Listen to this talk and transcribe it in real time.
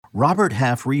Robert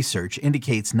Half research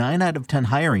indicates 9 out of 10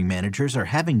 hiring managers are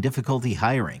having difficulty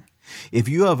hiring. If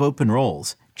you have open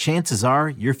roles, chances are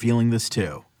you're feeling this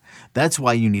too. That's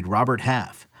why you need Robert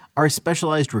Half. Our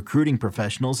specialized recruiting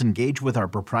professionals engage with our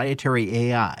proprietary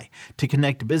AI to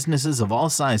connect businesses of all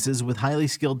sizes with highly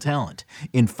skilled talent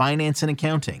in finance and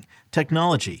accounting,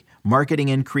 technology, marketing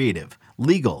and creative,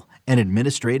 legal, and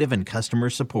administrative and customer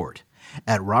support.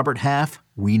 At Robert Half,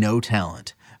 we know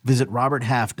talent. Visit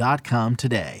roberthalf.com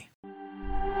today.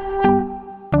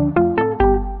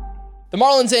 The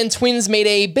Marlins and Twins made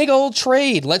a big old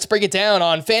trade. Let's break it down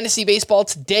on Fantasy Baseball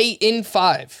Today in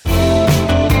 5.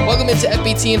 Welcome into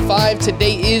FBT in 5.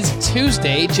 Today is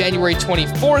Tuesday, January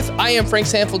 24th. I am Frank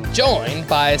Sanford, joined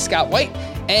by Scott White.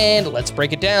 And let's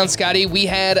break it down, Scotty. We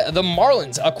had the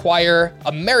Marlins acquire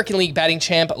American League batting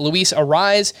champ Luis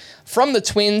Arraez from the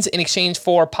Twins in exchange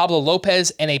for Pablo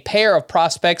Lopez and a pair of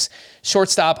prospects,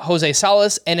 shortstop Jose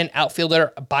Salas and an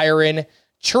outfielder Byron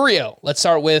Chourio. Let's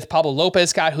start with Pablo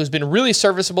Lopez, Scott, who's been really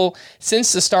serviceable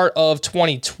since the start of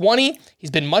 2020.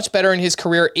 He's been much better in his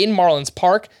career in Marlins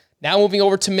Park. Now moving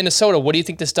over to Minnesota, what do you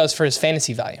think this does for his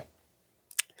fantasy value?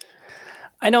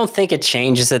 I don't think it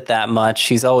changes it that much.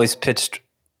 He's always pitched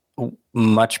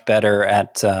much better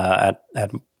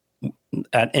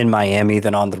in Miami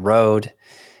than on the road,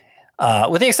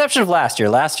 with the exception of last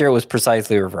year. Last year it was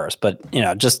precisely reversed. But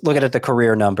just looking at the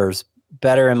career numbers,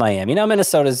 better in Miami.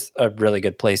 Minnesota's a really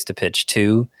good place to pitch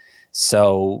too,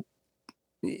 so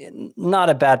not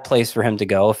a bad place for him to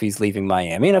go if he's leaving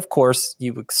Miami. And of course,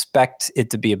 you expect it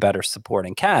to be a better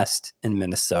supporting cast in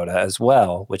Minnesota as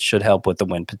well, which should help with the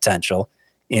win potential.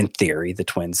 In theory, the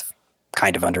Twins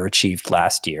kind of underachieved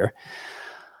last year.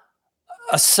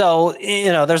 So,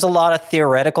 there's a lot of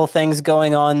theoretical things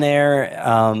going on there,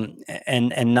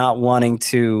 and not wanting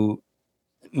to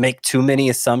make too many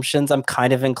assumptions. I'm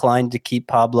kind of inclined to keep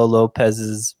Pablo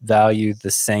Lopez's value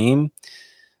the same,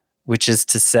 which is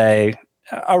to say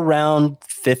around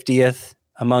 50th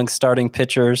among starting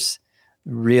pitchers,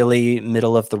 really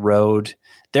middle of the road.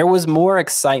 There was more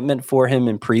excitement for him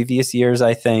in previous years,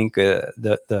 I think.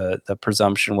 The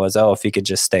presumption was, if he could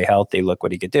just stay healthy, look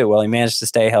what he could do. Well, he managed to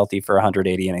stay healthy for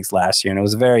 180 innings last year, and it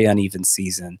was a very uneven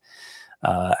season.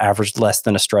 Averaged less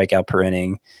than a strikeout per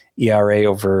inning. ERA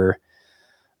over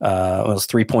it was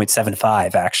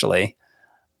 3.75, actually,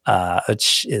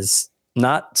 which is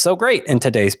not so great in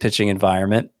today's pitching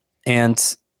environment.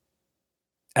 And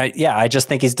I just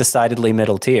think he's decidedly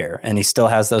middle tier, and he still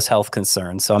has those health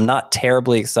concerns. So I'm not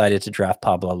terribly excited to draft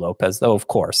Pablo Lopez, though, of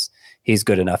course, he's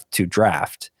good enough to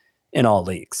draft in all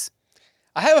leagues.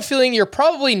 I have a feeling you're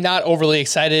probably not overly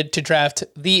excited to draft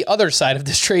the other side of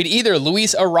this trade either.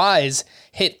 Luis Arraez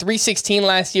hit .316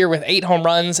 last year with 8 home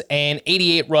runs and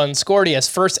 88 runs scored. He has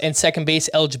first and second base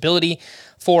eligibility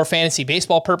for fantasy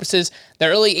baseball purposes. The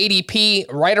early ADP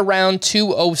right around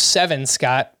 207,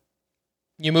 Scott.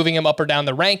 You moving him up or down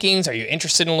the rankings? Are you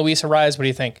interested in Luis Arraez? What do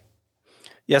you think?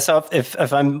 Yeah, so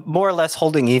if I'm more or less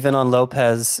holding even on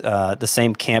Lopez, the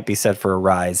same can't be said for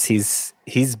Arraez.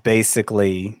 He's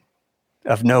basically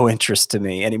of no interest to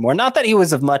me anymore. Not that he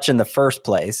was of much in the first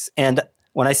place. And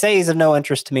when I say he's of no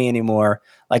interest to me anymore,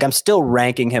 I'm still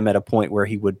ranking him at a point where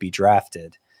he would be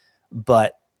drafted.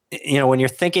 But when you're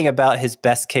thinking about his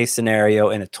best case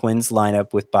scenario in a Twins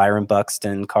lineup with Byron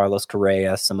Buxton, Carlos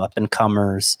Correa, some up and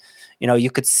comers, you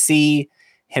could see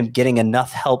him getting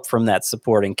enough help from that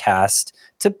supporting cast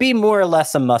to be more or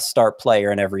less a must-start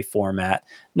player in every format.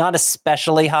 Not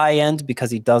especially high-end because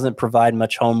he doesn't provide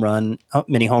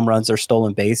many home runs or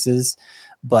stolen bases,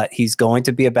 but he's going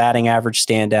to be a batting average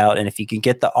standout, and if he can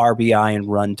get the RBI and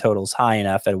run totals high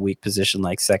enough at a weak position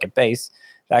like second base,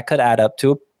 that could add up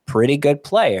to a pretty good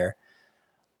player.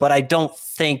 But I don't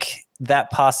think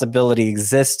that possibility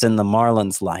exists in the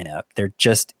Marlins lineup. There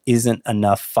just isn't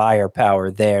enough firepower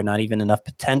there, not even enough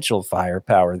potential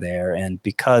firepower there. And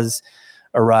because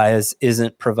Arraez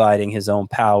isn't providing his own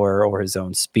power or his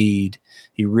own speed,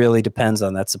 he really depends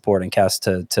on that supporting cast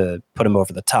to put him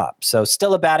over the top. So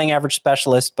still a batting average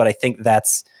specialist, but I think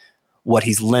that's what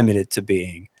he's limited to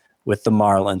being with the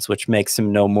Marlins, which makes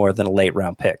him no more than a late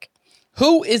round pick.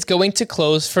 Who is going to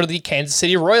close for the Kansas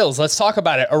City Royals? Let's talk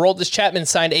about it. Aroldis Chapman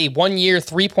signed a 1-year,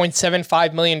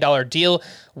 $3.75 million deal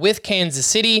with Kansas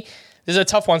City. This is a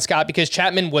tough one, Scott, because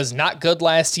Chapman was not good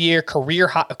last year. Career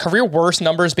worst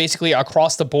numbers basically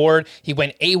across the board. He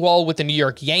went AWOL with the New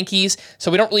York Yankees,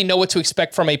 so we don't really know what to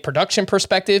expect from a production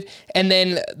perspective. And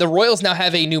then the Royals now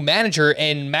have a new manager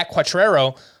in Matt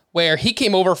Quatraro, where he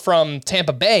came over from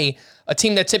Tampa Bay, a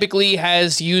team that typically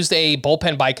has used a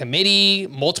bullpen by committee,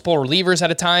 multiple relievers at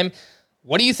a time.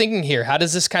 What are you thinking here? How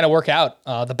does this kind of work out,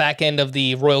 the back end of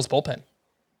the Royals bullpen?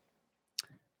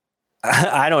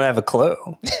 I don't have a clue,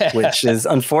 which is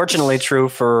unfortunately true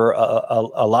for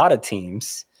a lot of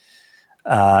teams.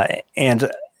 And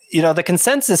the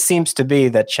consensus seems to be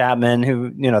that Chapman,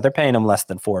 who, they're paying him less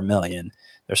than $4 million.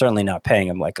 They're certainly not paying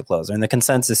him like a closer. And the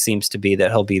consensus seems to be that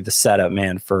he'll be the setup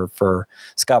man for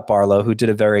Scott Barlow, who did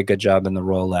a very good job in the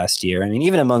role last year. I mean,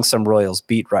 even among some Royals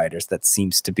beat writers, that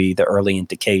seems to be the early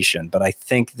indication. But I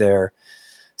think they're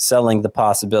selling the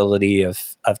possibility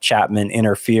of Chapman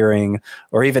interfering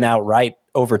or even outright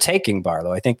overtaking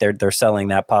Barlow. I think they're selling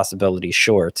that possibility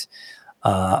short.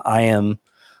 I am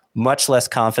much less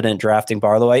confident drafting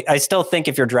Barlow. I still think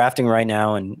if you're drafting right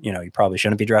now, and you probably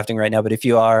shouldn't be drafting right now, but if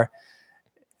you are,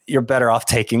 you're better off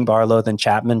taking Barlow than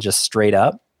Chapman, just straight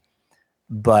up.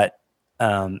 But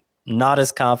not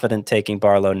as confident taking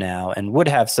Barlow now, and would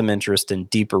have some interest in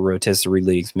deeper rotisserie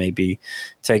leagues, maybe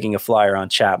taking a flyer on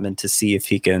Chapman to see if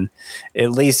he can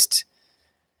at least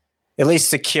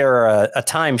secure a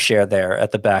timeshare there at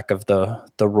the back of the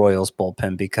Royals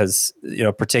bullpen, because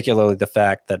particularly the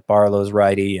fact that Barlow's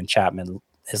righty and Chapman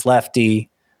is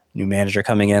lefty, new manager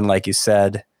coming in, like you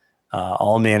said,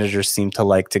 all managers seem to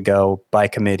like to go by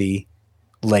committee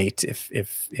late if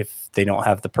they don't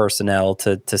have the personnel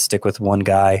to stick with one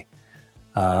guy.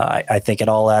 I think it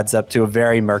all adds up to a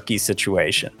very murky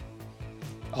situation.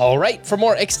 All right. For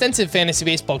more extensive fantasy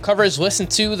baseball coverage, listen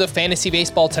to the Fantasy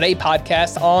Baseball Today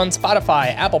podcast on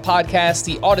Spotify, Apple Podcasts,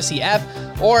 the Odyssey app,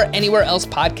 or anywhere else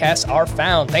podcasts are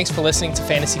found. Thanks for listening to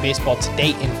Fantasy Baseball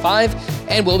Today in 5,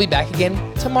 and we'll be back again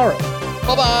tomorrow.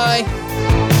 Bye-bye.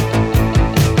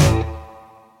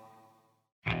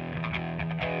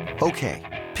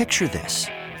 Okay, picture this.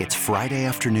 It's Friday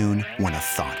afternoon when a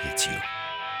thought hits you.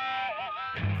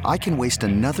 I can waste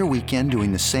another weekend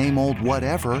doing the same old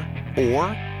whatever, or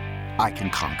I can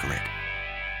conquer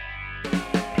it.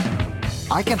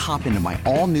 I can hop into my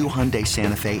all-new Hyundai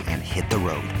Santa Fe and hit the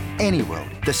road. Any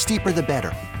road. The steeper, the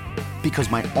better.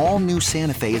 Because my all-new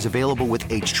Santa Fe is available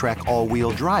with H-Track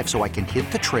all-wheel drive, so I can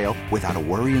hit the trail without a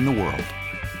worry in the world.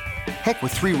 Heck,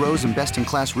 with 3 rows and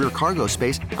best-in-class rear cargo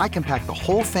space, I can pack the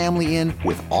whole family in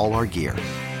with all our gear.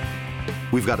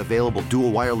 We've got available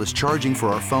dual wireless charging for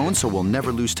our phones, so we'll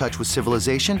never lose touch with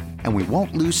civilization, and we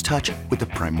won't lose touch with the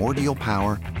primordial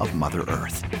power of Mother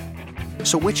Earth.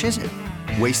 So which is it?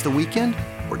 Waste the weekend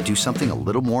or do something a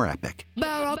little more epic?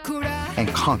 And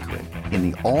conquer it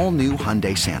in the all-new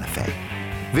Hyundai Santa Fe.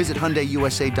 Visit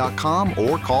HyundaiUSA.com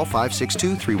or call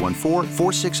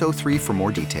 562-314-4603 for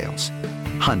more details.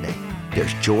 Hyundai,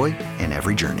 there's joy in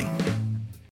every journey.